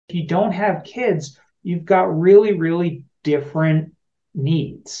If you don't have kids, you've got really, really different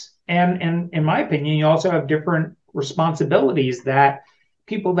needs. And in my opinion, you also have different responsibilities that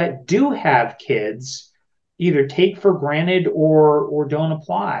people that do have kids either take for granted or don't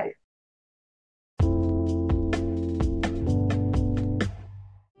apply.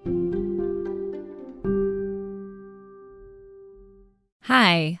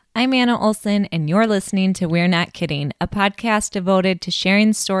 Hi, I'm Anna Olson, and you're listening to We're Not Kidding, a podcast devoted to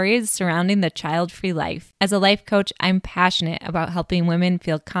sharing stories surrounding the child-free life. As a life coach, I'm passionate about helping women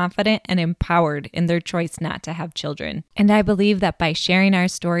feel confident and empowered in their choice not to have children. And I believe that by sharing our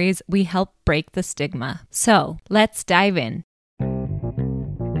stories, we help break the stigma. So, let's dive in.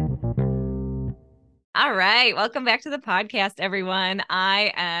 All right. Welcome back to the podcast, everyone.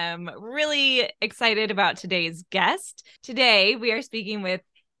 I am really excited about today's guest. Today, we are speaking with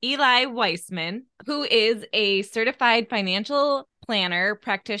Eli Weissman, who is a certified financial planner,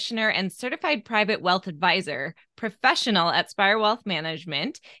 practitioner, and certified private wealth advisor, professional at Spire Wealth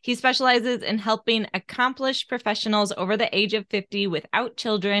Management. He specializes in helping accomplished professionals over the age of 50 without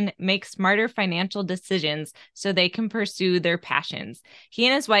children make smarter financial decisions so they can pursue their passions. He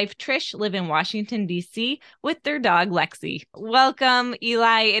and his wife, Trish, live in Washington, D.C. with their dog, Lexi. Welcome,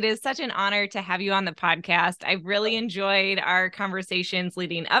 Eli. It is such an honor to have you on the podcast. I've really enjoyed our conversations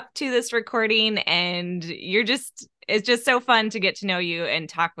leading up to this recording, and it's just so fun to get to know you and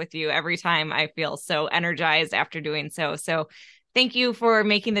talk with you every time. I feel so energized after doing so. So thank you for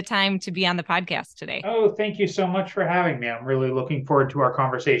making the time to be on the podcast today. Oh, thank you so much for having me. I'm really looking forward to our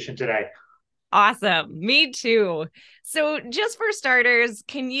conversation today. Awesome. Me too. So just for starters,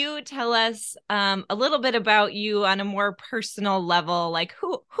 can you tell us a little bit about you on a more personal level? Like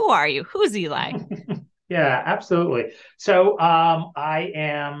who are you? Who's Eli? Yeah, absolutely. So I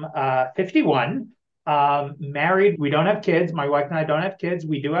am 51. Married. We don't have kids. My wife and I don't have kids.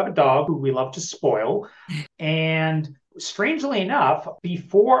 We do have a dog who we love to spoil. And strangely enough,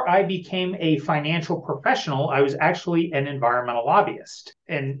 before I became a financial professional, I was actually an environmental lobbyist.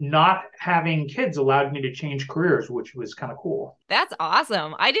 And not having kids allowed me to change careers, which was kind of cool. That's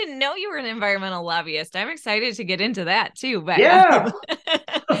awesome. I didn't know you were an environmental lobbyist. I'm excited to get into that too. But Yeah.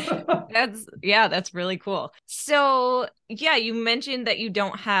 that's really cool. So yeah, you mentioned that you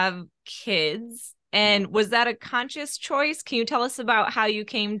don't have kids. And was that a conscious choice? Can you tell us about how you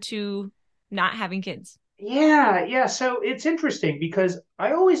came to not having kids? Yeah. So it's interesting because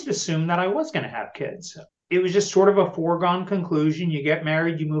I always assumed that I was going to have kids. It was just sort of a foregone conclusion. You get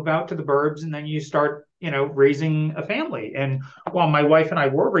married, you move out to the burbs, and then you start, raising a family. And while my wife and I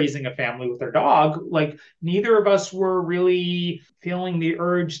were raising a family with our dog, like neither of us were really feeling the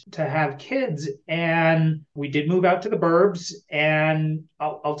urge to have kids. And we did move out to the burbs. And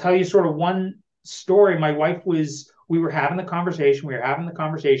I'll tell you sort of one story. We were having the conversation. We were having the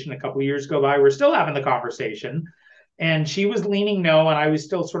conversation a couple of years go by. We're still having the conversation. And she was leaning no, and I was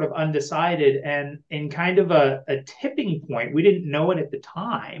still sort of undecided. And in kind of a tipping point, we didn't know it at the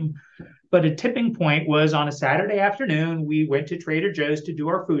time, but a tipping point was on a Saturday afternoon. We went to Trader Joe's to do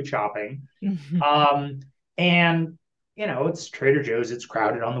our food shopping. And it's Trader Joe's, it's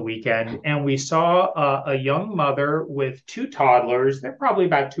crowded on the weekend. And we saw a young mother with two toddlers. They're probably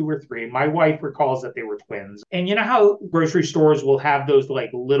about 2 or 3. My wife recalls that they were twins. And you know how grocery stores will have those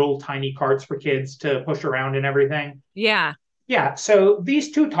like little tiny carts for kids to push around and everything? Yeah. Yeah. So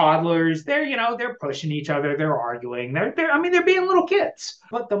these two toddlers, they're pushing each other. They're arguing. They're being little kids.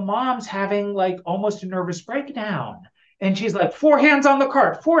 But the mom's having like almost a nervous breakdown. And she's like, 4 hands on the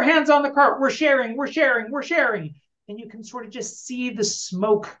cart, 4 hands on the cart. We're sharing, we're sharing, we're sharing. And you can sort of just see the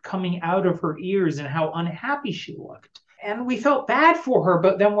smoke coming out of her ears and how unhappy she looked. And we felt bad for her,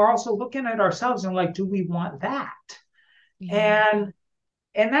 but then we're also looking at ourselves and like, do we want that? Yeah.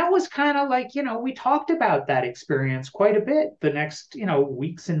 And that was kind of like, we talked about that experience quite a bit the next,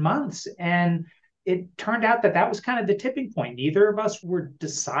 weeks and months. And it turned out that was kind of the tipping point. Neither of us were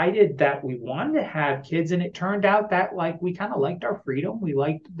decided that we wanted to have kids. And it turned out that like we kind of liked our freedom. We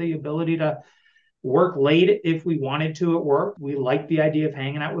liked the ability to work late if we wanted to at work. We liked the idea of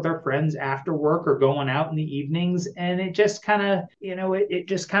hanging out with our friends after work or going out in the evenings. And it just kind of, it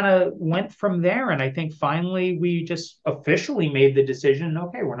just kind of went from there. And I think finally we just officially made the decision,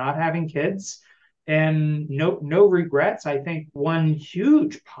 okay, we're not having kids. And no regrets. I think one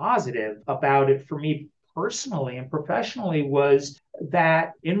huge positive about it for me personally and professionally was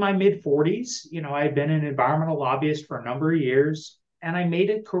that in my mid 40s, I had been an environmental lobbyist for a number of years. And I made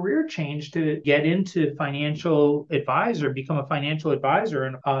a career change to get into become a financial advisor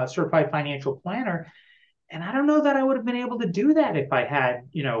and a certified financial planner. And I don't know that I would have been able to do that if I had,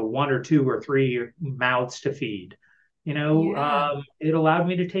 1 or 2 or 3 mouths to feed. Yeah. It allowed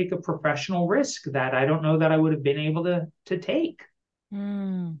me to take a professional risk that I don't know that I would have been able to take.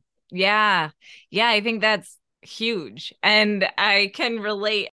 Mm. Yeah. Yeah, I think that's huge. And I can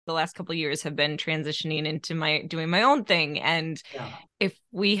relate. The last couple of years have been transitioning into my doing my own thing. And Yeah. if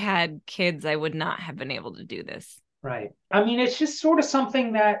we had kids, I would not have been able to do this. Right. I mean, it's just sort of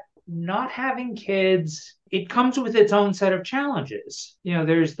something that not having kids, it comes with its own set of challenges.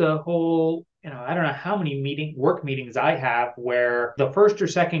 There's the whole, I don't know how many work meetings I have where the first or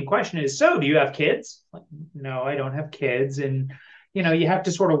second question is, so do you have kids? Like, no, I don't have kids. And you have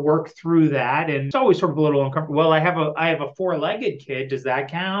to sort of work through that. And it's always sort of a little uncomfortable. Well, I have a four-legged kid. Does that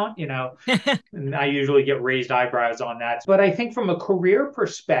count? And I usually get raised eyebrows on that. But I think from a career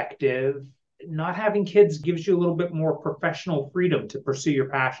perspective, not having kids gives you a little bit more professional freedom to pursue your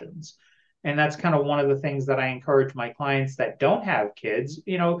passions. And that's kind of one of the things that I encourage my clients that don't have kids.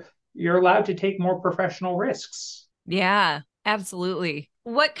 You're allowed to take more professional risks. Yeah, absolutely.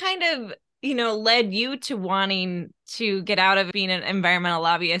 What kind of, led you to wanting to get out of being an environmental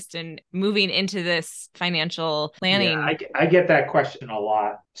lobbyist and moving into this financial Yeah, planning? I get that question a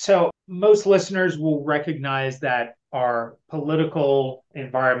lot. So most listeners will recognize that our political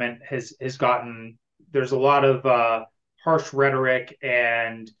environment has gotten, there's a lot of harsh rhetoric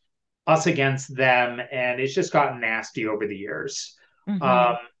and us against them, and it's just gotten nasty over the years. Um,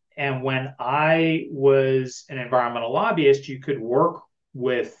 Mm-hmm. and when I was an environmental lobbyist, you could work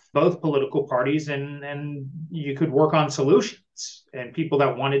with both political parties, and you could work on solutions and people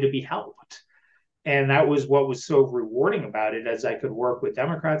that wanted to be helped. And that was what was so rewarding about it, as I could work with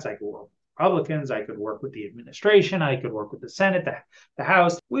Democrats, I could work with Republicans, I could work with the administration, I could work with the Senate, the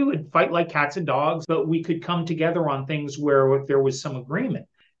House. We would fight like cats and dogs, but we could come together on things where there was some agreement.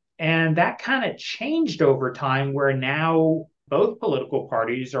 And that kind of changed over time, where now both political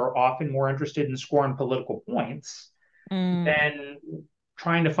parties are often more interested in scoring political points Mm. than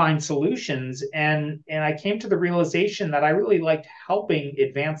trying to find solutions. And I came to the realization that I really liked helping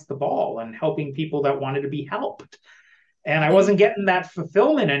advance the ball and helping people that wanted to be helped. And I wasn't getting that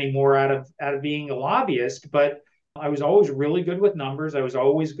fulfillment anymore out of being a lobbyist, but I was always really good with numbers. I was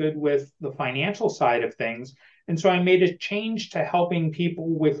always good with the financial side of things. And so I made a change to helping people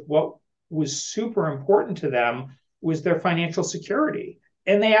with what was super important to them was their financial security.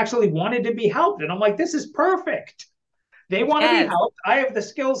 And they actually wanted to be helped. And I'm like, this is perfect. They want to be Yes. helped. I have the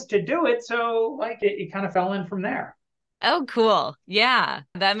skills to do it. So like it kind of fell in from there. Oh, cool. Yeah,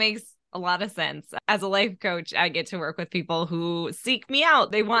 that makes a lot of sense. As a life coach, I get to work with people who seek me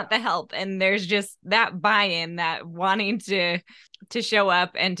out. They want Yeah, the help, and there's just that buy-in, that wanting to show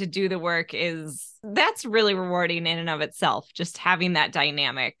up and to do the work is that's really rewarding in and of itself, just having that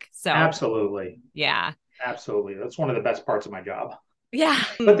dynamic. So, absolutely. yeah. Absolutely. That's one of the best parts of my job. Yeah.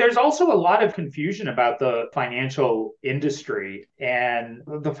 But there's also a lot of confusion about the financial industry. And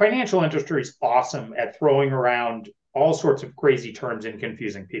the financial industry is awesome at throwing around all sorts of crazy terms and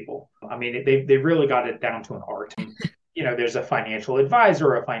confusing people. I mean, they really got it down to an art. There's a financial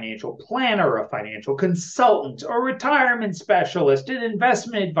advisor, a financial planner, a financial consultant, a retirement specialist, an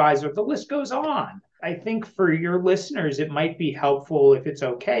investment advisor. The list goes on. I think for your listeners, it might be helpful, if it's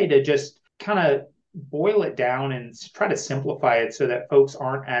okay, to just kind of boil it down and try to simplify it so that folks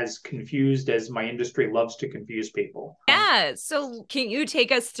aren't as confused as my industry loves to confuse people. Yeah. So, can you take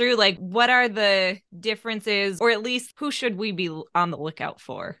us through like what are the differences, or at least who should we be on the lookout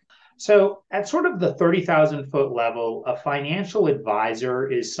for? So, at sort of the 30,000 foot level, a financial advisor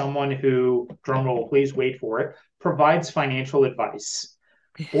is someone who, drumroll please, wait for it, provides financial advice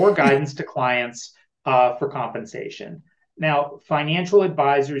or guidance to clients for compensation. Now, financial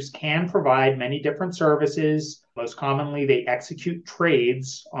advisors can provide many different services. Most commonly, they execute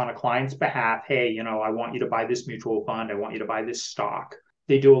trades on a client's behalf. Hey, I want you to buy this mutual fund. I want you to buy this stock.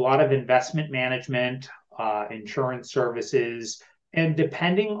 They do a lot of investment management, insurance services, and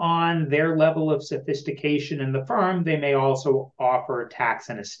depending on their level of sophistication in the firm, they may also offer tax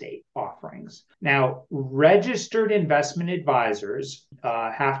and estate offerings. Now, registered investment advisors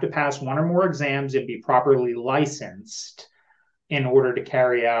have to pass one or more exams and be properly licensed in order to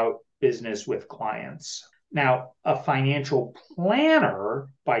carry out business with clients. Now, a financial planner,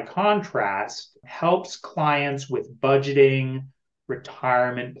 by contrast, helps clients with budgeting,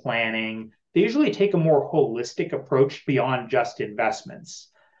 retirement planning. They usually take a more holistic approach beyond just investments.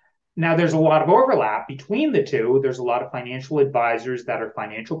 Now, there's a lot of overlap between the two. There's a lot of financial advisors that are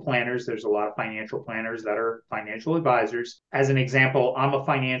financial planners. There's a lot of financial planners that are financial advisors. As an example, I'm a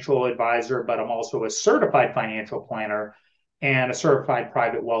financial advisor, but I'm also a certified financial planner. and a certified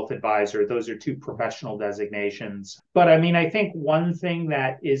private wealth advisor. Those are two professional designations. But I mean, I think one thing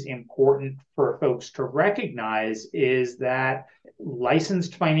that is important for folks to recognize is that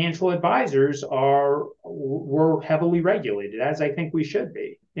licensed financial advisors were heavily regulated, as I think we should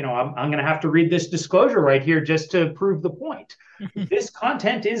be. I'm going to have to read this disclosure right here just to prove the point. This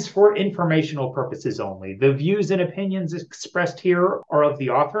content is for informational purposes only. The views and opinions expressed here are of the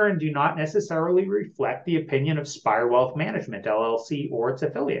author and do not necessarily reflect the opinion of Spire Wealth Management, LLC, or its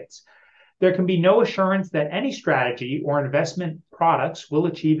affiliates. There can be no assurance that any strategy or investment products will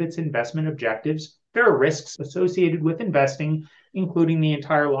achieve its investment objectives. There are risks associated with investing, including the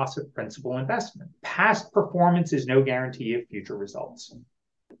entire loss of principal investment. Past performance is no guarantee of future results.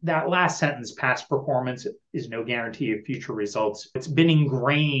 That last sentence, past performance is no guarantee of future results. It's been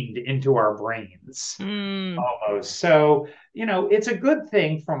ingrained into our brains almost. So, it's a good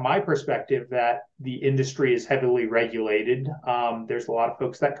thing from my perspective that the industry is heavily regulated. There's a lot of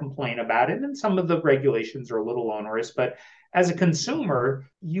folks that complain about it, and some of the regulations are a little onerous. But as a consumer,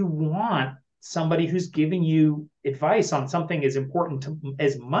 you want somebody who's giving you advice on something as important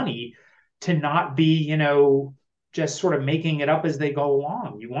as money to not be, just sort of making it up as they go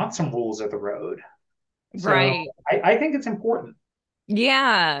along. You want some rules of the road. So Right. I think it's important.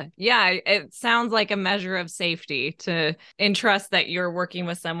 Yeah. Yeah. It sounds like a measure of safety to entrust that you're working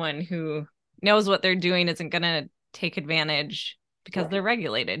with someone who knows what they're doing, isn't going to take advantage because they're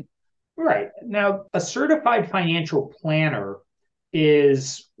regulated. Right. Now, a certified financial planner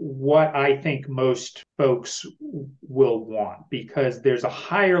is what I think most folks will want because there's a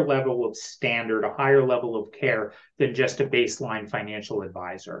higher level of standard, a higher level of care than just a baseline financial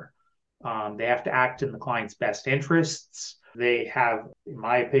advisor. They have to act in the client's best interests. They have, in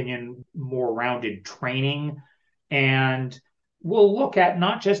my opinion, more rounded training. And we'll look at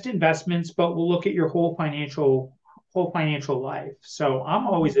not just investments, but we'll look at your whole financial life. So I'm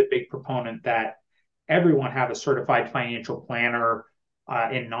always a big proponent that everyone have a certified financial planner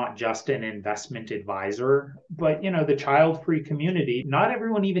and not just an investment advisor. But the child-free community, not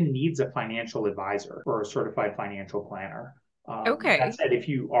everyone even needs a financial advisor or a certified financial planner. That Okay. said, if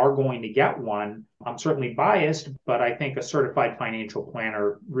you are going to get one, I'm certainly biased, but I think a certified financial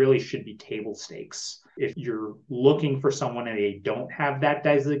planner really should be table stakes. If you're looking for someone and they don't have that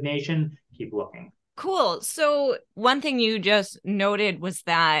designation, keep looking. Cool. So, one thing you just noted was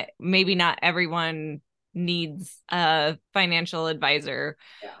that maybe not everyone needs a financial advisor.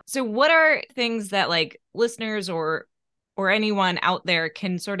 Yeah. So, what are things that like listeners or anyone out there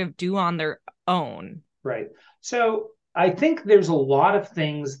can sort of do on their own? Right. So, I think there's a lot of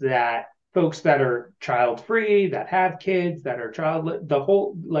things that folks that are child free, that have kids, that are the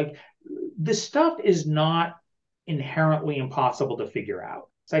whole, like, this stuff is not inherently impossible to figure out.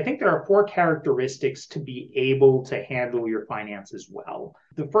 So I think there are 4 characteristics to be able to handle your finances well.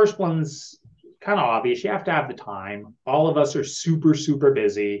 The first one's kind of obvious. You have to have the time. All of us are super, super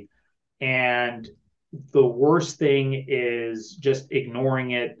busy. And the worst thing is just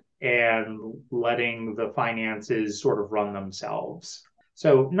ignoring it and letting the finances sort of run themselves.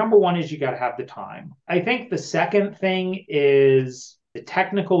 So, number one is you got to have the time. I think the second thing is the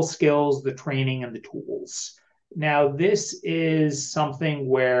technical skills, the training, and the tools. Now, this is something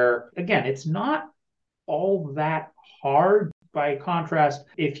where, again, it's not all that hard. By contrast,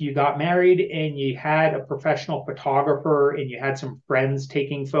 if you got married and you had a professional photographer and you had some friends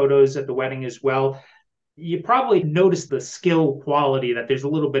taking photos at the wedding as well, you probably notice the skill quality that there's a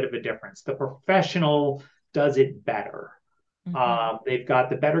little bit of a difference. The professional does it better. They've got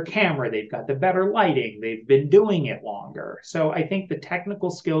the better camera, they've got the better lighting, they've been doing it longer. So I think the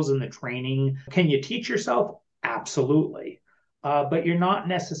technical skills and the training, can you teach yourself? Absolutely. But you're not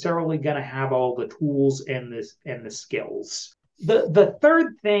necessarily going to have all the tools and the skills. The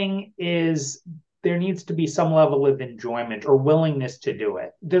third thing is there needs to be some level of enjoyment or willingness to do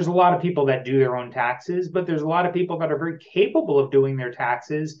it. There's a lot of people that do their own taxes, but there's a lot of people that are very capable of doing their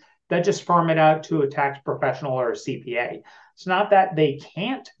taxes that just farm it out to a tax professional or a CPA. It's not that they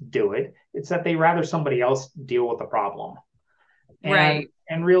can't do it, it's that they rather somebody else deal with the problem. Right.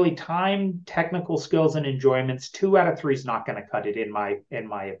 And really time, technical skills, and enjoyments, 2 out of 3 is not going to cut it in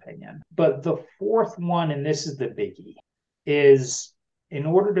my opinion. But the fourth one, and this is the biggie, is in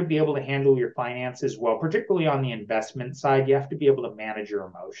order to be able to handle your finances well, particularly on the investment side, you have to be able to manage your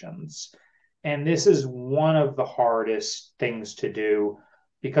emotions. And this is one of the hardest things to do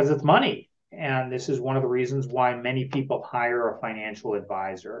because it's money. And this is one of the reasons why many people hire a financial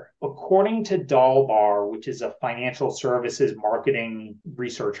advisor. According to Dalbar, which is a financial services marketing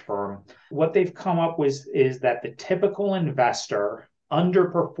research firm, what they've come up with is that the typical investor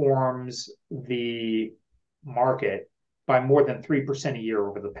underperforms the market by more than 3% a year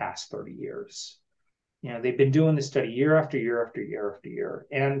over the past 30 years. They've been doing this study year after year after year after year.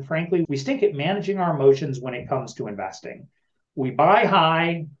 And frankly, we stink at managing our emotions when it comes to investing. We buy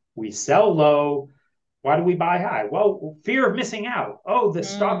high, we sell low. Why do we buy high? Well, fear of missing out. Oh, the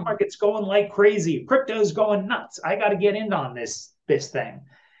stock market's going like crazy. Crypto's going nuts. I got to get in on this thing.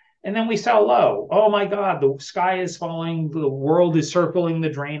 And then we sell low. Oh my God, the sky is falling. The world is circling the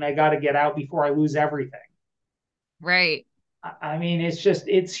drain. I got to get out before I lose everything. Right. I mean,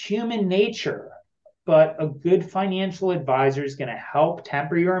 it's human nature. But a good financial advisor is going to help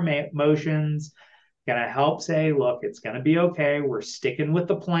temper your emotions, going to help say, look, it's going to be okay. We're sticking with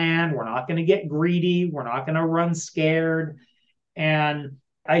the plan. We're not going to get greedy. We're not going to run scared. And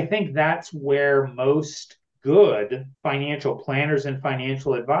I think that's where most good financial planners and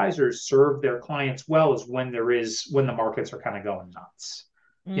financial advisors serve their clients well, is when the markets are kind of going nuts,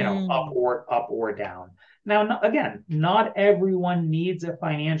 up or down. Now, again, not everyone needs a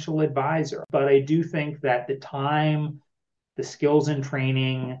financial advisor, but I do think that the time, the skills and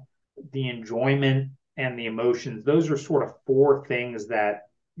training, the enjoyment, and the emotions, those are sort of four things that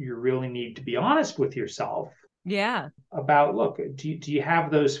you really need to be honest with yourself. Yeah. About, look, do you have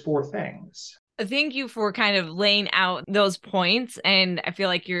those four things? Thank you for kind of laying out those points. And I feel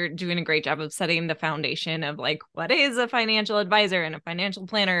like you're doing a great job of setting the foundation of like, what is a financial advisor and a financial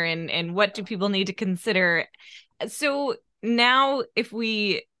planner, and what do people need to consider? So now if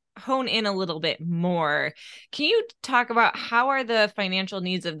we hone in a little bit more, can you talk about how are the financial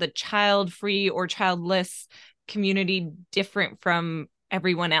needs of the child-free or childless community different from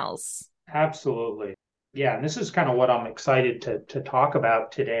everyone else? Absolutely. Yeah, and this is kind of what I'm excited to talk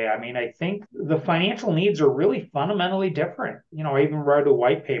about today. I mean, I think the financial needs are really fundamentally different. I even wrote a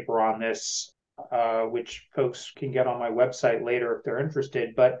white paper on this, which folks can get on my website later if they're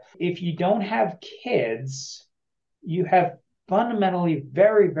interested. But if you don't have kids, you have fundamentally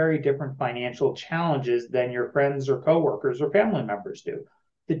very, very different financial challenges than your friends or coworkers or family members do.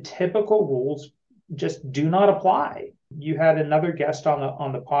 The typical rules just do not apply. You had another guest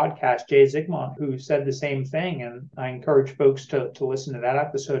on the podcast, Jay Zygmunt, who said the same thing, and I encourage folks to listen to that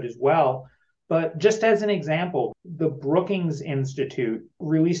episode as well. But just as an example, the Brookings Institute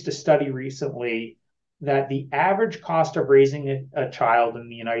released a study recently that the average cost of raising a child in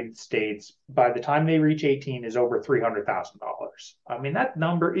the United States by the time they reach 18 is over $300,000. I mean, that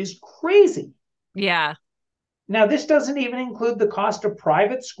number is crazy. Yeah. Now, this doesn't even include the cost of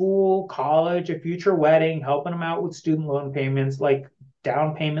private school, college, a future wedding, helping them out with student loan payments, like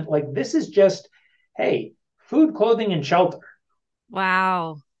down payment. Like, this is just, hey, food, clothing, and shelter.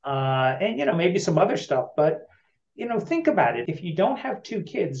 Wow. And, maybe some other stuff. But, think about it. If you don't have two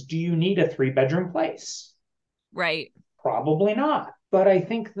kids, do you need a 3-bedroom place? Right. Probably not. But I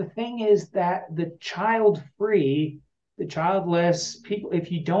think the thing is that the child-free, the childless people,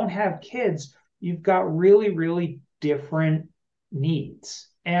 if you don't have kids, you've got really, really different needs.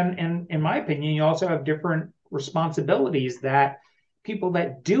 And in my opinion, you also have different responsibilities that people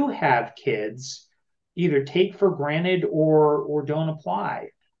that do have kids either take for granted or don't apply.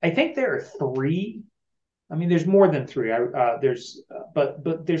 I think there are three. I mean, there's more than three.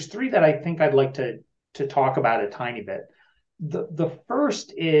 But there's three that I think I'd like to talk about a tiny bit. The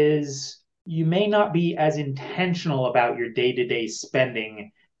first is, you may not be as intentional about your day-to-day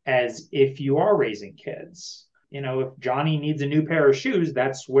spending as if you are raising kids. If Johnny needs a new pair of shoes,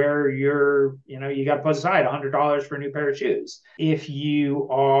 that's where you got to put aside $100 for a new pair of shoes. If you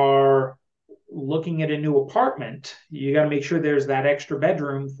are looking at a new apartment, you got to make sure there's that extra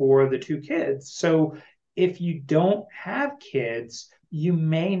bedroom for the two kids. So if you don't have kids, you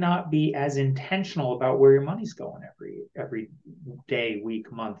may not be as intentional about where your money's going every day,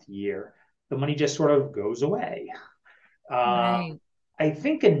 week, month, year. The money just sort of goes away. Right. I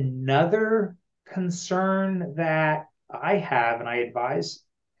think another concern that I have, and I advise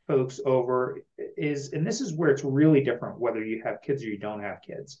folks over, is, and this is where it's really different whether you have kids or you don't have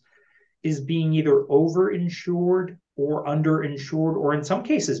kids, is being either overinsured or underinsured, or in some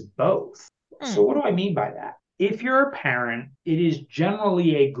cases, both. So what do I mean by that? If you're a parent, it is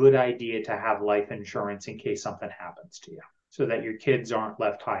generally a good idea to have life insurance in case something happens to you, so that your kids aren't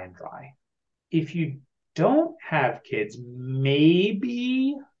left high and dry. If you don't have kids,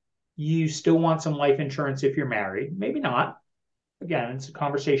 maybe you still want some life insurance if you're married, maybe not. Again, it's a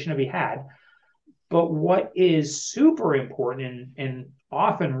conversation to be had. But what is super important and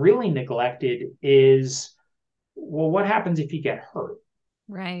often really neglected is, well, what happens if you get hurt?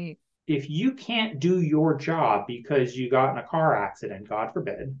 Right. If you can't do your job because you got in a car accident, God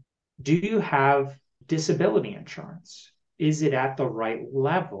forbid, do you have disability insurance? Is it at the right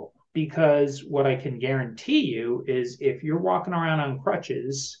level? because what I can guarantee you is if you're walking around on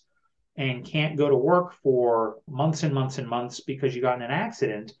crutches and can't go to work for months and months and months because you got in an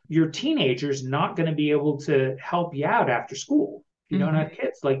accident, your teenager's not going to be able to help you out after school. If you don't Mhm. have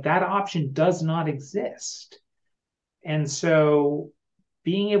kids, like that option does not exist. And so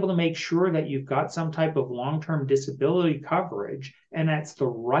being able to make sure that you've got some type of long-term disability coverage and that's the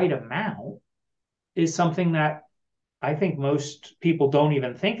right amount is something that I think most people don't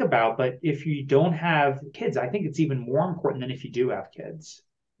even think about. But if you don't have kids, I think it's even more important than if you do have kids.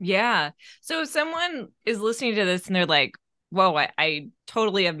 Yeah. So if someone is listening to this and they're like, whoa, I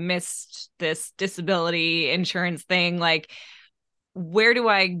totally have missed this disability insurance thing. Like, where do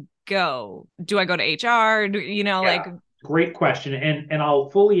I go? Do I go to HR? Like, Yeah. Great question. And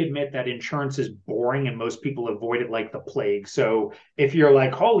I'll fully admit that insurance is boring and most people avoid it like the plague. So if you're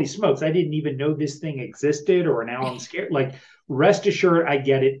like, holy smokes, I didn't even know this thing existed, or now I'm scared, like rest assured, I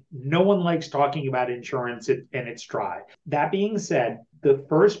get it. No one likes talking about insurance and it's dry. That being said, the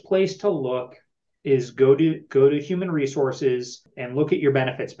first place to look is go to human resources and look at your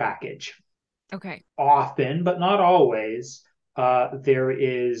benefits package. okay. Often, but not always, there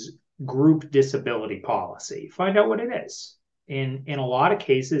is group disability policy. Find out what it is. In a lot of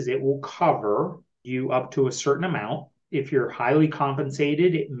cases, it will cover you up to a certain amount. If you're highly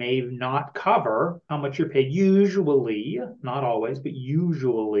compensated, it may not cover how much you're paid. Usually, not always, but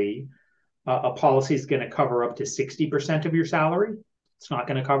usually, a policy is going to cover up to 60% of your salary. It's not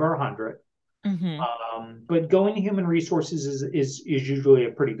going to cover 100. Mm-hmm. But going to human resources is usually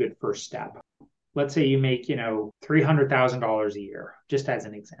a pretty good first step. Let's say you make, $300,000 a year, just as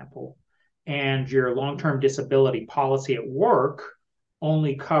an example, and your long-term disability policy at work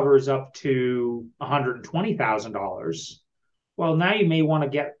only covers up to $120,000. Well, now you may want to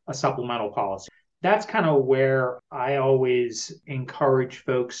get a supplemental policy. That's kind of where I always encourage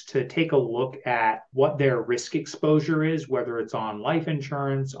folks to take a look at what their risk exposure is, whether it's on life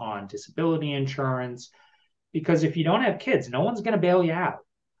insurance, on disability insurance, because if you don't have kids, no one's going to bail you out.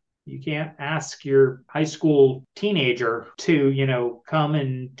 You can't ask your high school teenager to, come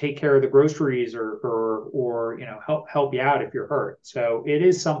and take care of the groceries or help you out if you're hurt. So it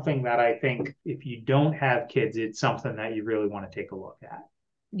is something that I think if you don't have kids, it's something that you really want to take a look at.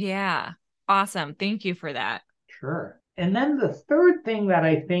 Yeah. Awesome. Thank you for that. Sure. And then the third thing that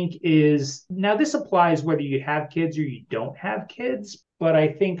I think is, now this applies whether you have kids or you don't have kids, but I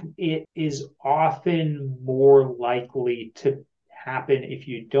think it is often more likely to happen if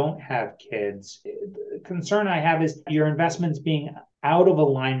you don't have kids. The concern I have is your investments being out of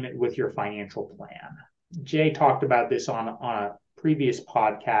alignment with your financial plan. Jay talked about this on a previous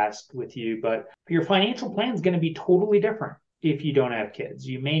podcast with you, but your financial plan is going to be totally different if you don't have kids.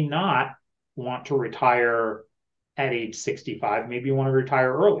 You may not want to retire at age 65. Maybe you want to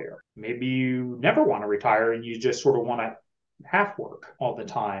retire earlier. Maybe you never want to retire and you just sort of want to half work all the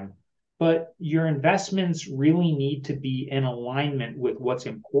time. But your investments really need to be in alignment with what's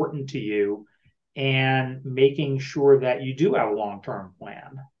important to you and making sure that you do have a long term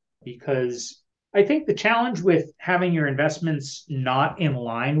plan. Because I think the challenge with having your investments not in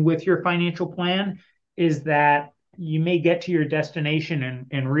line with your financial plan is that you may get to your destination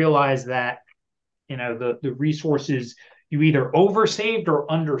and realize that the resources you either oversaved or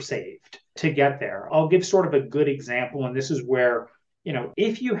undersaved to get there. I'll give sort of a good example, and this is where,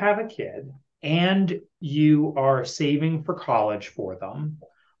 if you have a kid and you are saving for college for them,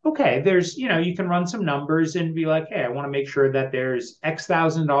 okay, there's, you can run some numbers and be like, hey, I want to make sure that there's X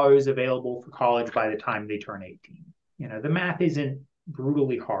thousand dollars available for college by the time they turn 18. The math isn't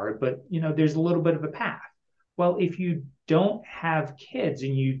brutally hard, but, there's a little bit of a path. Well, if you don't have kids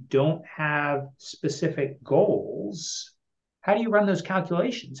and you don't have specific goals, how do you run those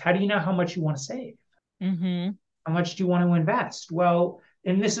calculations? How do you know how much you want to save? Mm-hmm. How much do you want to invest? Well,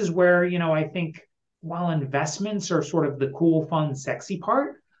 and this is where, I think while investments are sort of the cool, fun, sexy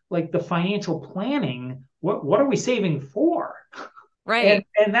part, like the financial planning, what are we saving for? And Right.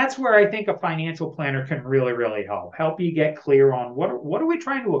 and that's where I think a financial planner can really, really help you get clear on what are we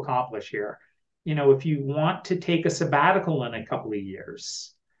trying to accomplish here? If you want to take a sabbatical in a couple of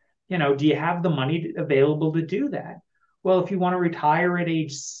years, do you have the money available to do that? Well, if you want to retire at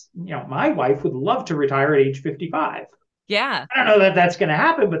age, my wife would love to retire at age 55. Yeah. I don't know that that's going to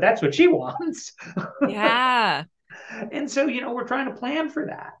happen, but that's what she wants. Yeah. And so, we're trying to plan for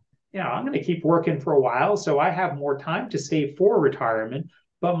that. I'm going to keep working for a while, so I have more time to save for retirement.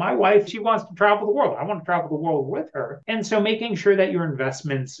 But my wife, she wants to travel the world. I want to travel the world with her. And so making sure that your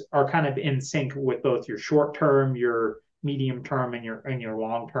investments are kind of in sync with both your short term, your medium term, and your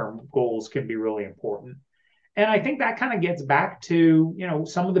long term goals can be really important. And I think that kind of gets back to,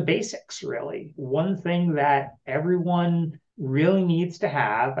 some of the basics, really. One thing that everyone really needs to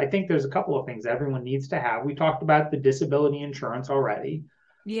have, I think there's a couple of things everyone needs to have. We talked about the disability insurance already,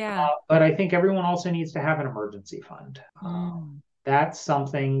 Yeah. but I think everyone also needs to have an emergency fund. Mm. That's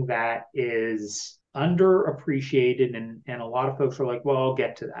something that is underappreciated, and a lot of folks are like, well, I'll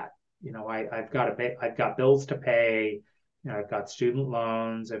get to that. I've got bills to pay. I've got student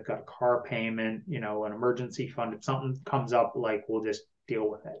loans, I've got a car payment, an emergency fund. If something comes up, like, we'll just deal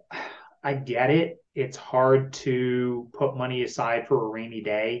with it. I get it. It's hard to put money aside for a rainy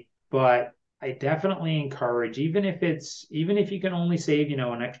day, but I definitely encourage, even if you can only save,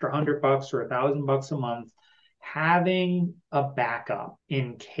 an extra $100 or $1,000 a month, having a backup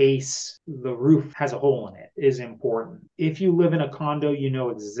in case the roof has a hole in it is important. If you live in a condo, you know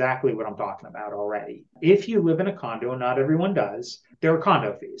exactly what I'm talking about already. If you live in a condo, not everyone does, there are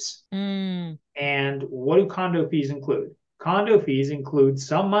condo fees. Mm. And what do condo fees include? Condo fees include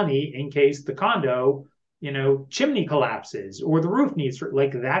some money in case the condo, chimney collapses or the roof needs,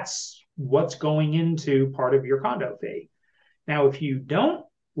 like, that's what's going into part of your condo fee. Now, if you don't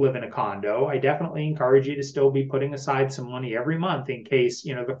live in a condo, I definitely encourage you to still be putting aside some money every month in case,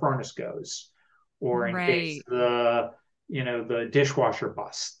 the furnace goes, or in case Right. the dishwasher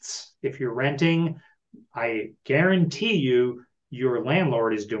busts. If you're renting, I guarantee you your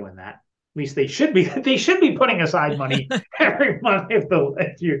landlord is doing that. At least they should be. They should be putting aside money every month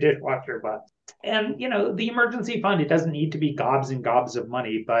if your dishwasher busts. And the emergency fund, it doesn't need to be gobs and gobs of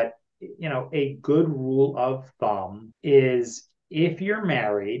money, but a good rule of thumb is, if you're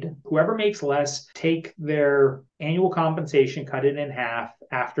married, whoever makes less, take their annual compensation, cut it in half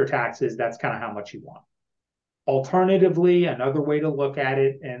after taxes. That's kind of how much you want. Alternatively, another way to look at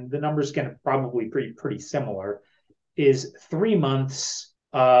it, and the numbers can probably be pretty similar, is 3 months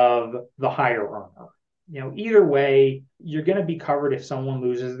of the higher earner. Either way, you're going to be covered if someone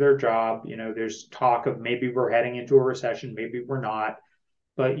loses their job. There's talk of maybe we're heading into a recession, maybe we're not,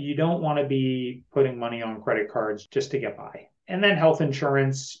 but you don't want to be putting money on credit cards just to get by. And then health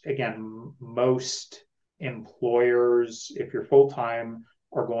insurance, again, most employers, if you're full time,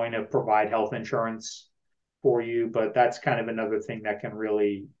 are going to provide health insurance for you, but that's kind of another thing that can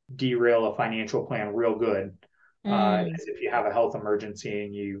really derail a financial plan real good. Mm. As if you have a health emergency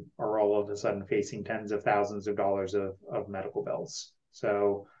and you are all of a sudden facing tens of thousands of dollars of medical bills.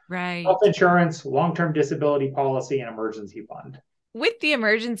 So, health Right. insurance, long term disability policy, and emergency fund. With the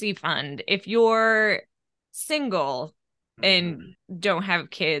emergency fund, if you're single and Mm-hmm. don't have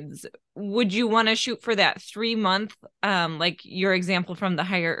kids, would you want to shoot for that 3 month, like your example from the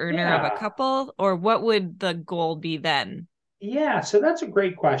higher earner of a Yeah. couple, or what would the goal be then? Yeah. So that's a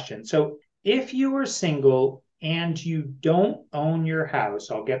great question. So if you are single and you don't own your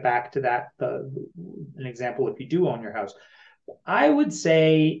house, I'll get back to that. An example, if you do own your house, I would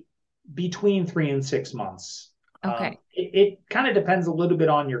say between 3 and 6 months. Okay. It kind of depends a little bit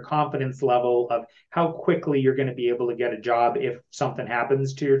on your confidence level of how quickly you're going to be able to get a job if something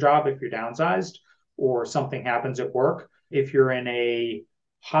happens to your job, if you're downsized, or something happens at work. If you're in a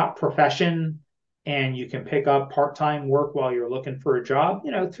hot profession and you can pick up part-time work while you're looking for a job,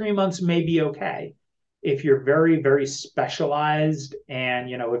 3 months may be okay. If you're very, very specialized, and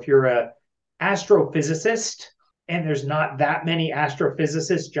if you're a astrophysicist and there's not that many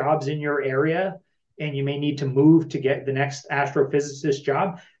astrophysicist jobs in your area, and you may need to move to get the next astrophysicist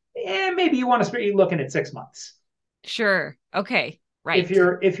job, and maybe you want to start looking at 6 months. Sure. Okay. If Right.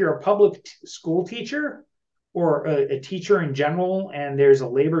 you're a public school teacher, or a teacher in general, and there's a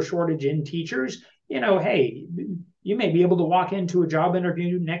labor shortage in teachers, hey, you may be able to walk into a job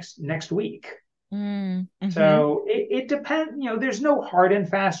interview next week. Mm-hmm. So it depends. There's no hard and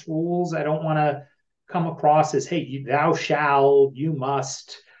fast rules. I don't want to come across as, hey, thou shall, you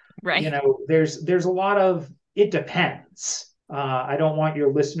must. Right. There's a lot of, it depends. I don't want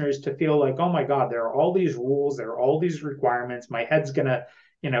your listeners to feel like, oh my God, there are all these rules, there are all these requirements. My head's gonna,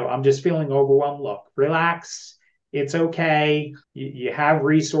 I'm just feeling overwhelmed. Look, relax. It's okay. You have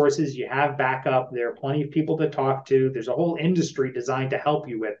resources, you have backup. There are plenty of people to talk to. There's a whole industry designed to help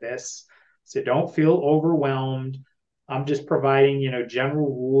you with this. So don't feel overwhelmed. I'm just providing, general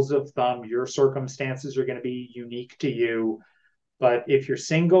rules of thumb. Your circumstances are going to be unique to you. But if you're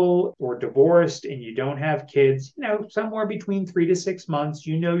single or divorced and you don't have kids, somewhere between 3 to 6 months,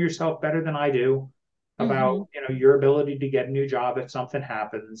 you know yourself better than I do Mm-hmm. about, your ability to get a new job if something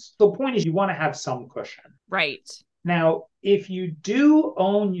happens. The point is, you want to have some cushion. Right. Now, if you do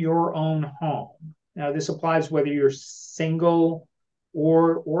own your own home, now this applies whether you're single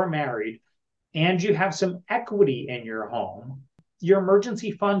or married, and you have some equity in your home, your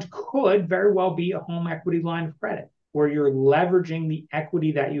emergency fund could very well be a home equity line of credit where you're leveraging the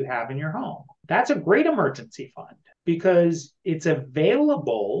equity that you have in your home. That's a great emergency fund because it's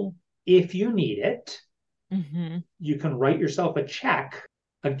available if you need it. Mm-hmm. You can write yourself a check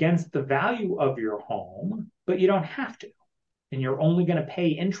against the value of your home, but you don't have to. And you're only going to pay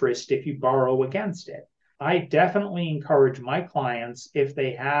interest if you borrow against it. I definitely encourage my clients, if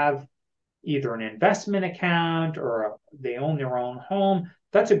they have either an investment account or they own their own home,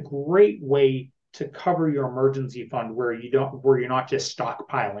 that's a great way to cover your emergency fund where you're not just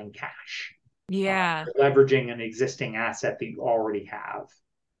stockpiling cash. Yeah. You're leveraging an existing asset that you already have.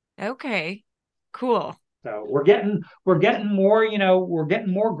 Okay. Cool. So we're getting more, we're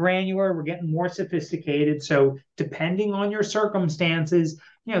getting more granular, we're getting more sophisticated. So depending on your circumstances,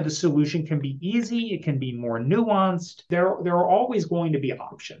 the solution can be easy, it can be more nuanced. There are always going to be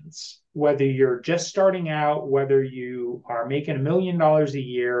options, whether you're just starting out, whether you are making $1 million a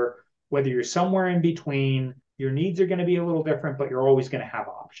year, whether you're somewhere in between. Your needs are going to be a little different, but you're always going to have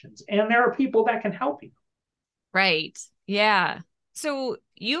options. And there are people that can help you. Right. Yeah. So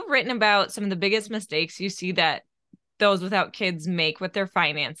you've written about some of the biggest mistakes you see that those without kids make with their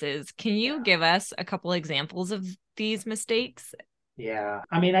finances. Can you give us a couple examples of these mistakes? Yeah.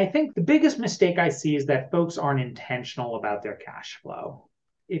 I mean, I think the biggest mistake I see is that folks aren't intentional about their cash flow.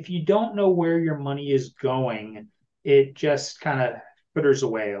 If you don't know where your money is going, it just kind of fritters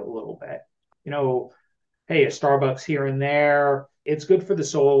away a little bit. You know, hey, a Starbucks here and there, it's good for the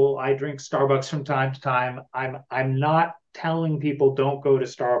soul. I drink Starbucks from time to time. I'm not telling people don't go to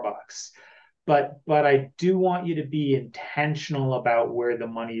Starbucks, but I do want you to be intentional about where the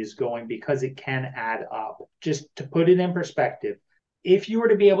money is going because it can add up. Just to put it in perspective, if you were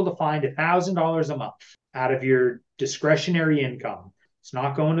to be able to find $1,000 a month out of your discretionary income, it's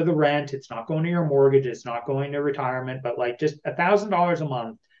not going to the rent, it's not going to your mortgage, it's not going to retirement, but like just $1,000 a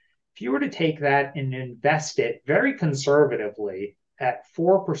month. If you were to take that and invest it very conservatively at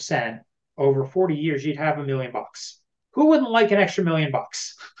 4% over 40 years, you'd have $1 million. Who wouldn't like an extra $1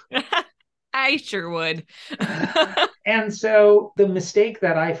 million? I sure would. And so the mistake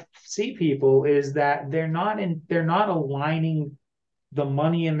that I see people is that they're not aligning the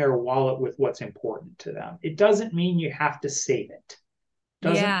money in their wallet with what's important to them. It doesn't mean you have to save it.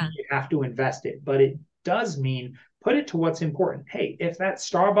 Doesn't Yeah. mean you have to invest it, but it does mean put it to what's important. Hey, if that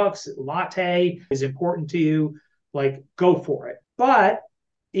Starbucks latte is important to you, like go for it. But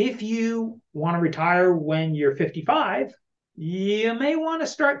if you want to retire when you're 55, you may want to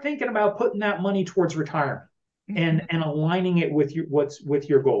start thinking about putting that money towards retirement and aligning it with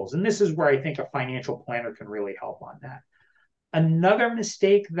your goals. And this is where I think a financial planner can really help on that. Another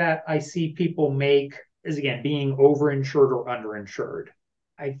mistake that I see people make is, again, being overinsured or underinsured.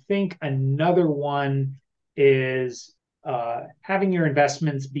 I think another one is having your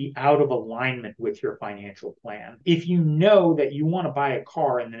investments be out of alignment with your financial plan. If you know that you want to buy a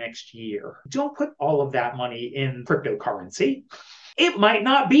car in the next year, don't put all of that money in cryptocurrency. It might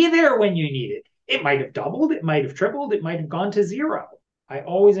not be there when you need it. It might have doubled, it might have tripled, it might have gone to zero. I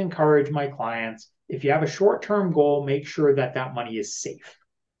always encourage my clients, if you have a short-term goal, make sure that that money is safe.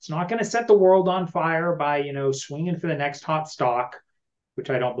 It's not going to set the world on fire by, swinging for the next hot stock, which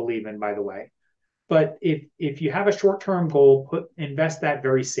I don't believe in, by the way. But if you have a short-term goal, invest that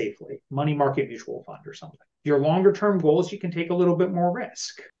very safely, money market mutual fund or something. Your longer-term goals, you can take a little bit more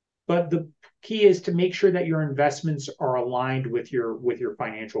risk. But the key is to make sure that your investments are aligned with your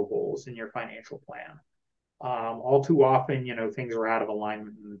financial goals and your financial plan. All too often, things are out of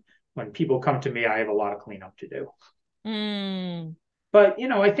alignment. And when people come to me, I have a lot of cleanup to do. Mm. But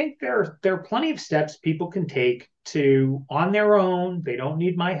I think there are plenty of steps people can take to on their own. They don't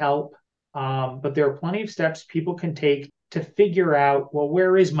need my help. But there are plenty of steps people can take to figure out, well,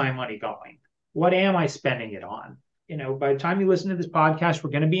 where is my money going? What am I spending it on? By the time you listen to this podcast, we're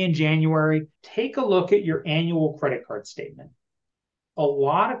going to be in January. Take a look at your annual credit card statement. A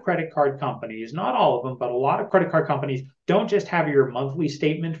lot of credit card companies, not all of them, but a lot of credit card companies don't just have your monthly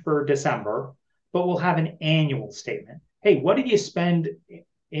statement for December, but will have an annual statement. Hey, what did you spend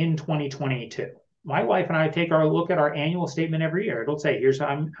in 2022? My wife and I take our look at our annual statement every year. It'll say, here's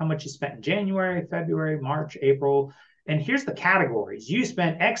how much you spent in January, February, March, April. And here's the categories. You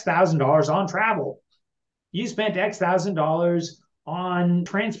spent X thousand dollars on travel. You spent X thousand dollars on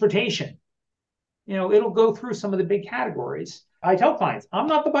transportation. It'll go through some of the big categories. I tell clients, I'm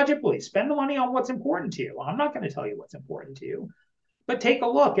not the budget police. Spend the money on what's important to you. I'm not going to tell you what's important to you. But take a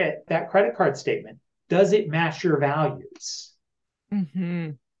look at that credit card statement. Does it match your values?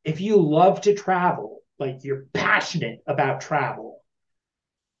 Mm-hmm. If you love to travel, like you're passionate about travel,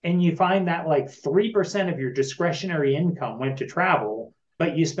 and you find that like 3% of your discretionary income went to travel,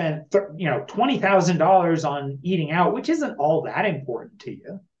 but you spent $20,000 on eating out, which isn't all that important to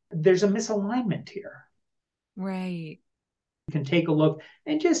you. There's a misalignment here. Right. You can take a look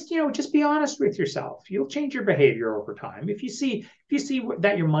and just be honest with yourself. You'll change your behavior over time. If you see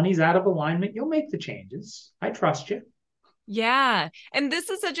that your money's out of alignment, you'll make the changes. I trust you. Yeah. And this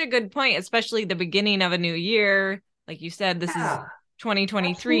is such a good point, especially the beginning of a new year. Like you said, this is Yeah,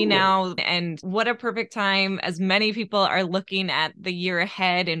 2023 absolutely. now. And what a perfect time, as many people are looking at the year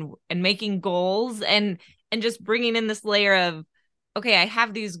ahead and making goals and just bringing in this layer of, okay, I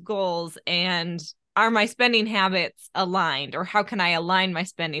have these goals, and are my spending habits aligned, or how can I align my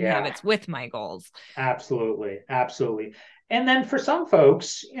spending Yeah, habits with my goals? absolutely. Absolutely. And then for some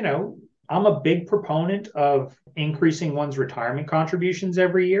folks, I'm a big proponent of increasing one's retirement contributions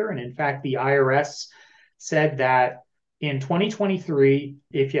every year. And in fact, the IRS said that in 2023,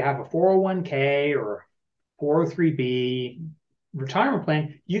 if you have a 401k or 403b retirement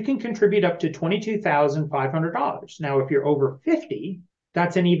plan, you can contribute up to $22,500. Now, if you're over 50,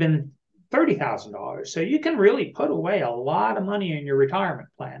 that's an even $30,000. So you can really put away a lot of money in your retirement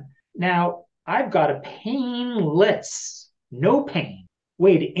plan. Now, I've got a painless, no pain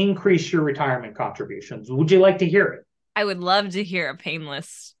way to increase your retirement contributions. Would you like to hear it? I would love to hear a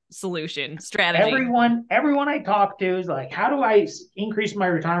painless solution strategy. Everyone I talk to is like, how do I increase my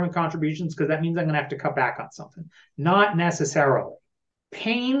retirement contributions? Because that means I'm going to have to cut back on something. Not necessarily.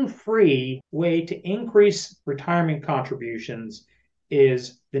 Pain-free way to increase retirement contributions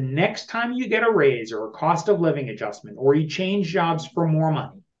is the next time you get a raise or a cost of living adjustment, or you change jobs for more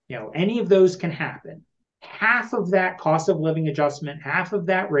money, any of those can happen. Half of that cost of living adjustment, half of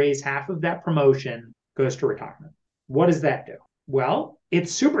that raise, half of that promotion goes to retirement. What does that do? Well, it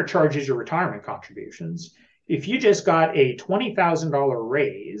supercharges your retirement contributions. If you just got a $20,000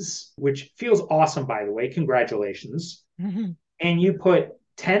 raise, which feels awesome, by the way, congratulations, and you put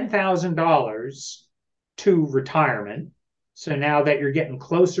 $10,000 to retirement, so now that you're getting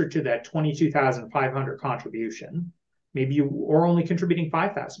closer to that 22,500 contribution, maybe you were only contributing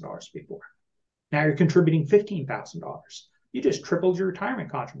 $5,000 before. Now you're contributing $15,000. You just tripled your retirement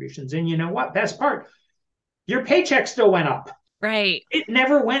contributions. And you know what? Best part, your paycheck still went up. Right. It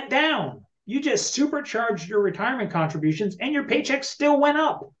never went down. You just supercharged your retirement contributions and your paycheck still went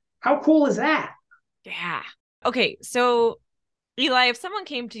up. How cool is that? Yeah. Okay. So, Eli, if someone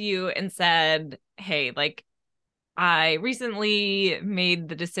came to you and said, hey, like, I recently made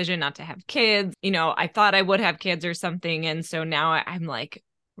the decision not to have kids, I thought I would have kids or something. And so now I'm like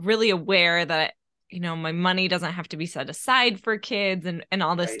really aware that, my money doesn't have to be set aside for kids and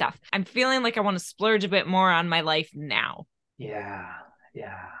all this Right. stuff. I'm feeling like I want to splurge a bit more on my life now. Yeah.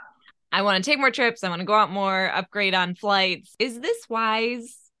 Yeah. I want to take more trips. I want to go out more, upgrade on flights. Is this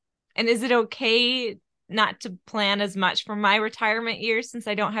wise? And is it okay not to plan as much for my retirement years since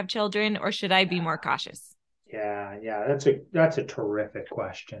I don't have children, or should I be more cautious? Yeah. That's a terrific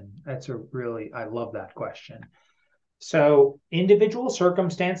question. I love that question. So individual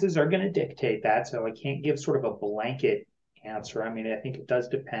circumstances are going to dictate that. So I can't give sort of a blanket answer. I mean, I think it does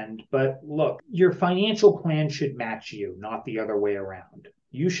depend. But look, your financial plan should match you, not the other way around.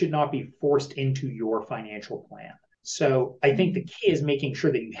 You should not be forced into your financial plan. So I think the key is making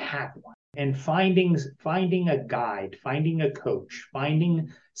sure that you have one and finding a guide, finding a coach,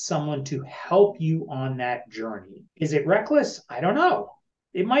 finding someone to help you on that journey. Is it reckless? I don't know.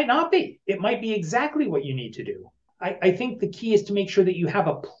 It might not be. It might be exactly what you need to do. I think the key is to make sure that you have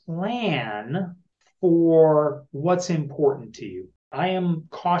a plan for what's important to you. I am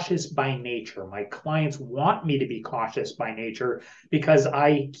cautious by nature. My clients want me to be cautious by nature because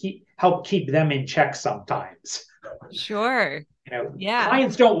I help keep them in check sometimes. Sure. Yeah.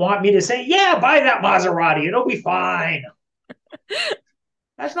 Clients don't want me to say, yeah, buy that Maserati. It'll be fine.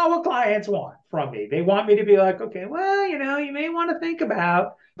 That's not what clients want from me. They want me to be like, okay, well, you may want to think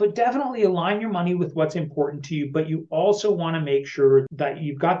about, but definitely align your money with what's important to you. But you also want to make sure that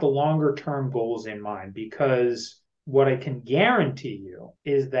you've got the longer term goals in mind, because what I can guarantee you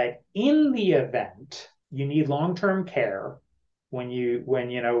is that in the event you need long term care when you're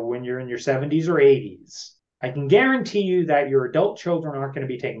in your 70s or 80s, I can guarantee you that your adult children aren't going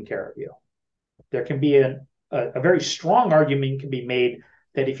to be taking care of you. There can be a very strong argument can be made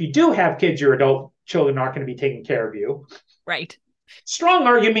that if you do have kids, your adult children aren't going to be taking care of you. Right. Strong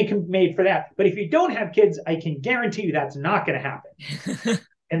argument can be made for that. But if you don't have kids, I can guarantee you that's not going to happen.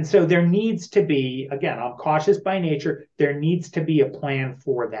 And so there needs to be, again, I'm cautious by nature, there needs to be a plan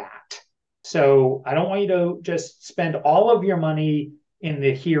for that. So I don't want you to just spend all of your money in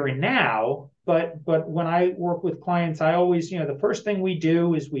the here and now. But when I work with clients, I always, the first thing we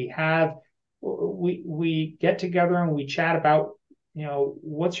do is we get together and we chat about,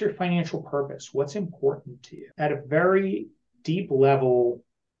 what's your financial purpose? What's important to you? At a very deep level,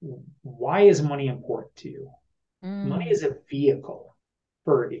 why is money important to you? Money Mm, is a vehicle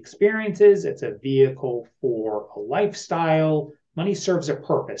for experiences, it's a vehicle for a lifestyle. Money serves a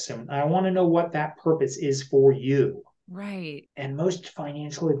purpose, and I want to know what that purpose is for you. right. And most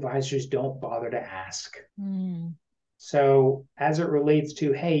financial advisors don't bother to ask. Mm, So, as it relates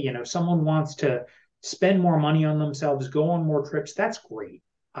to, hey, someone wants to spend more money on themselves, go on more trips, that's great.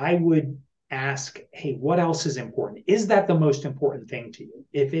 I would ask, hey, what else is important? Is that the most important thing to you?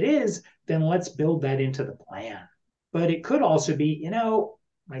 If it is, then let's build that into the plan. But it could also be,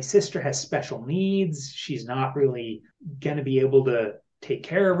 my sister has special needs. She's not really going to be able to take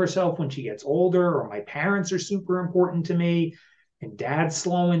care of herself when she gets older, or my parents are super important to me, and dad's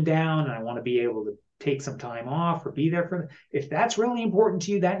slowing down, and I want to be able to take some time off or be there for them. If that's really important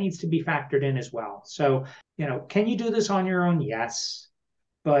to you, that needs to be factored in as well. So, can you do this on your own? Yes,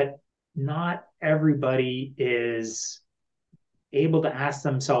 but not everybody is able to ask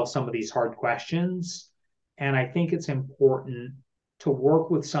themselves some of these hard questions. And I think it's important to work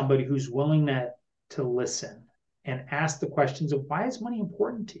with somebody who's willing to listen and ask the questions of, why is money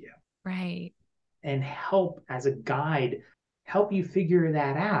important to you? right. And help as a guide, help you figure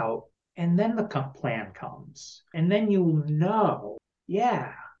that out. And then the plan comes. And then you'll know,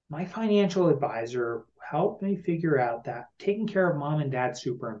 yeah, my financial advisor helped me figure out that taking care of mom and dad is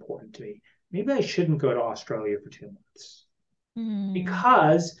super important to me. Maybe I shouldn't go to Australia for 2 months, Mm,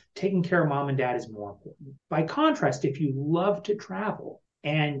 because taking care of mom and dad is more important. By contrast, if you love to travel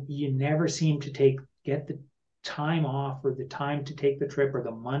and you never seem to get the time off or the time to take the trip or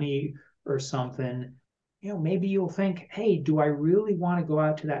the money or something, maybe you'll think, hey, do I really want to go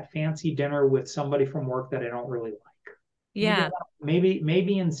out to that fancy dinner with somebody from work that I don't really like? Maybe I yeah. want,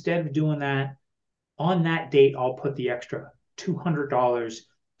 maybe instead of doing that on that date, I'll put the extra $200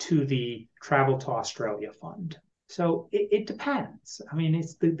 to the Travel to Australia fund. So it depends. I mean,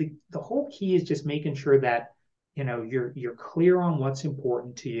 it's the whole key is just making sure that you're clear on what's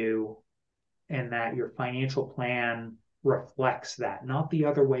important to you, and that your financial plan reflects that, not the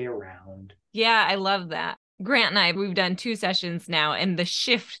other way around. Yeah, I love that. Grant and I, we've done 2 sessions now, and the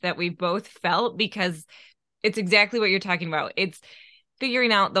shift that we've both felt, because it's exactly what you're talking about. It's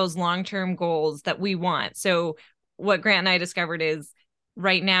figuring out those long-term goals that we want. So what Grant and I discovered is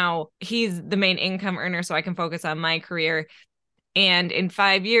right now he's the main income earner, so I can focus on my career. And in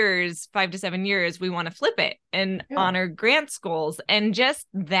 5 years, 5 to 7 years, we want to flip it and Yeah, honor Grant's goals. And just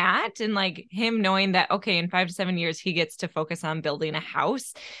that, and like him knowing that, okay, in 5 to 7 years, he gets to focus on building a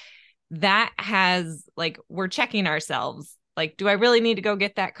house. That has, like, we're checking ourselves. Like, do I really need to go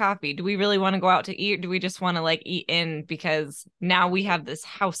get that coffee? Do we really want to go out to eat? Do we just want to like eat in, because now we have this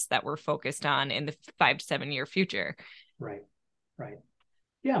house that we're focused on in the 5 to 7 year future? right, right.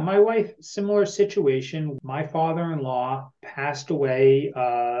 Yeah, my wife, similar situation. My father-in-law passed away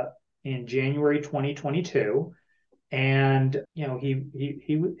in January 2022, and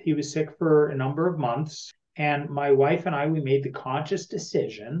he was sick for a number of months. And my wife and I, we made the conscious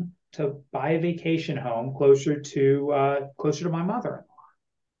decision to buy a vacation home closer to my mother.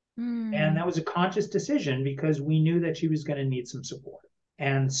 And Mm, that was a conscious decision because we knew that she was going to need some support.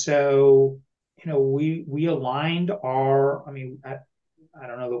 And so, we aligned our, I mean, I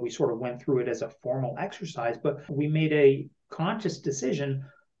don't know that we sort of went through it as a formal exercise, but we made a conscious decision.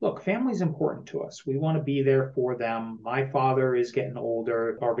 Look, family's important to us. We want to be there for them. My father is getting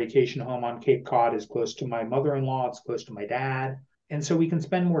older. Our vacation home on Cape Cod is close to my mother-in-law. It's close to my dad. And so we can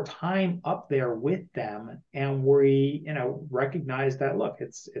spend more time up there with them. And we, recognize that, look,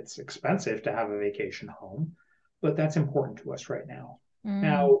 it's expensive to have a vacation home, but that's important to us right now. mm.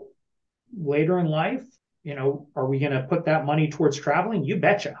 Now, later in life, are we going to put that money towards traveling? You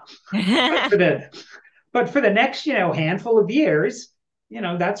betcha. But for the but for the next, handful of years,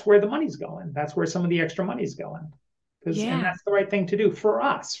 that's where the money's going. That's where some of the extra money's going. And Yeah. that's the right thing to do for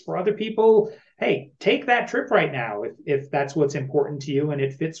us. For other people, hey, take that trip right now if that's what's important to you and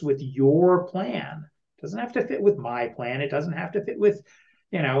it fits with your plan. It doesn't have to fit with my plan. It doesn't have to fit with,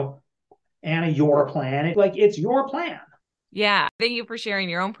 you know, Anna, your plan. It's your plan. Yeah. Thank you for sharing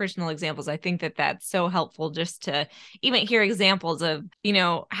your own personal examples. I think that that's so helpful, just to even hear examples of,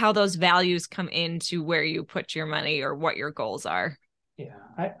 how those values come into where you put your money or what your goals are. Yeah,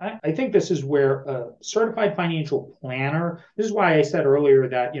 I think this is where a certified financial planner, this is why I said earlier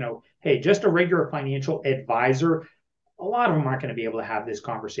that, hey, just a regular financial advisor, a lot of them aren't going to be able to have this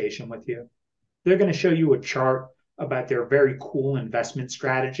conversation with you. They're going to show you a chart about their very cool investment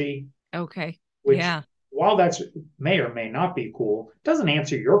strategy. Okay. which, Yeah. while that's may or may not be cool, doesn't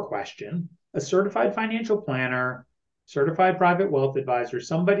answer your question. A certified financial planner, certified private wealth advisor,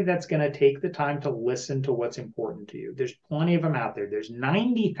 somebody that's going to take the time to listen to what's important to you. There's plenty of them out there. There's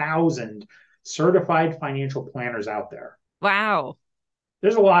 90,000 certified financial planners out there. Wow.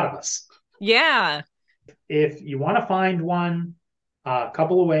 There's a lot of us. Yeah. If you want to find one, a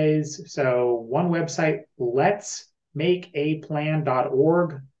couple of ways. So, one website,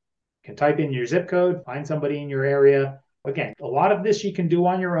 letsmakeaplan.org. You can type in your zip code, find somebody in your area. Again, a lot of this you can do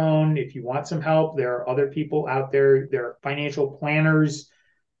on your own. If you want some help, there are other people out there. There are financial planners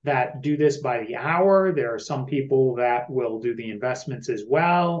that do this by the hour. There are some people that will do the investments as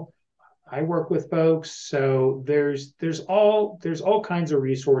well. I work with folks, so there's all kinds of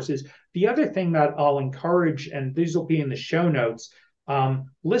resources. The other thing that I'll encourage, and these will be in the show notes,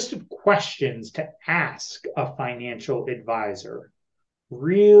 list of questions to ask a financial advisor.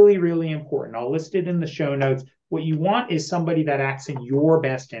 Really, really important. I'll list it in the show notes. What you want is somebody that acts in your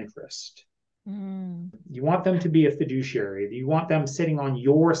best interest. You want them to be a fiduciary. You want them sitting on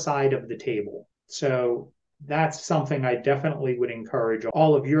your side of the table. So that's something I definitely would encourage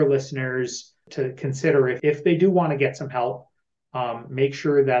all of your listeners to consider if they do want to get some help. Make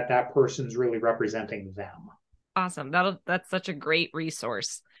sure that that person's really representing them. Awesome. That's such a great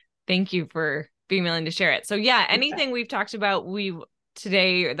resource. Thank you for being willing to share it. So yeah, anything we've talked about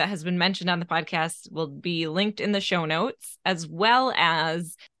today that has been mentioned on the podcast will be linked in the show notes, as well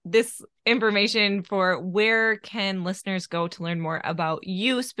as this information for where can listeners go to learn more about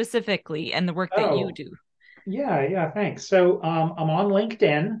you specifically and the work that you do. Yeah, thanks. So I'm on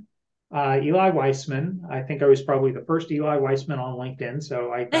LinkedIn, Eli Weissman. I think I was probably the first Eli Weissman on LinkedIn,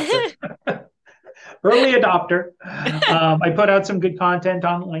 so I got the early adopter. I put out some good content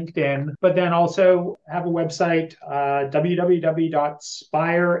on LinkedIn, but then also have a website,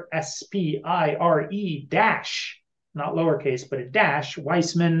 www.spire, S-P-I-R-E dash, not lowercase, but a dash,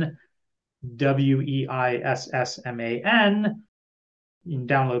 Weissman, Weissman. You can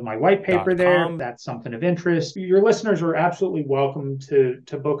download my white paper there. That's something of interest. Your listeners are absolutely welcome to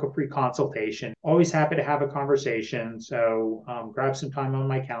book a free consultation. Always happy to have a conversation. So grab some time on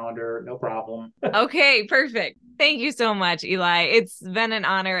my calendar. No problem. Okay, perfect. Thank you so much, Eli. It's been an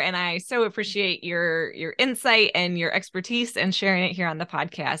honor, and I so appreciate your insight and your expertise and sharing it here on the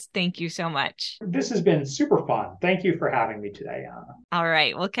podcast. Thank you so much. This has been super fun. Thank you for having me today, Anna. All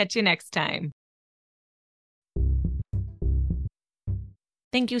right, we'll catch you next time.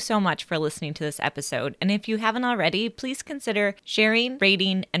 Thank you so much for listening to this episode. And if you haven't already, please consider sharing,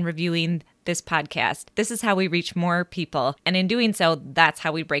 rating, and reviewing this podcast. This is how we reach more people. And in doing so, that's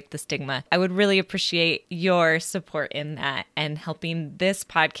how we break the stigma. I would really appreciate your support in that and helping this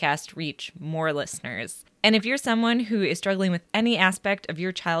podcast reach more listeners. And if you're someone who is struggling with any aspect of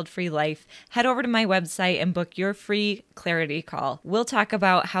your child-free life, head over to my website and book your free clarity call. We'll talk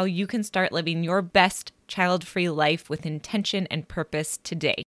about how you can start living your best child-free life with intention and purpose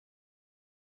today.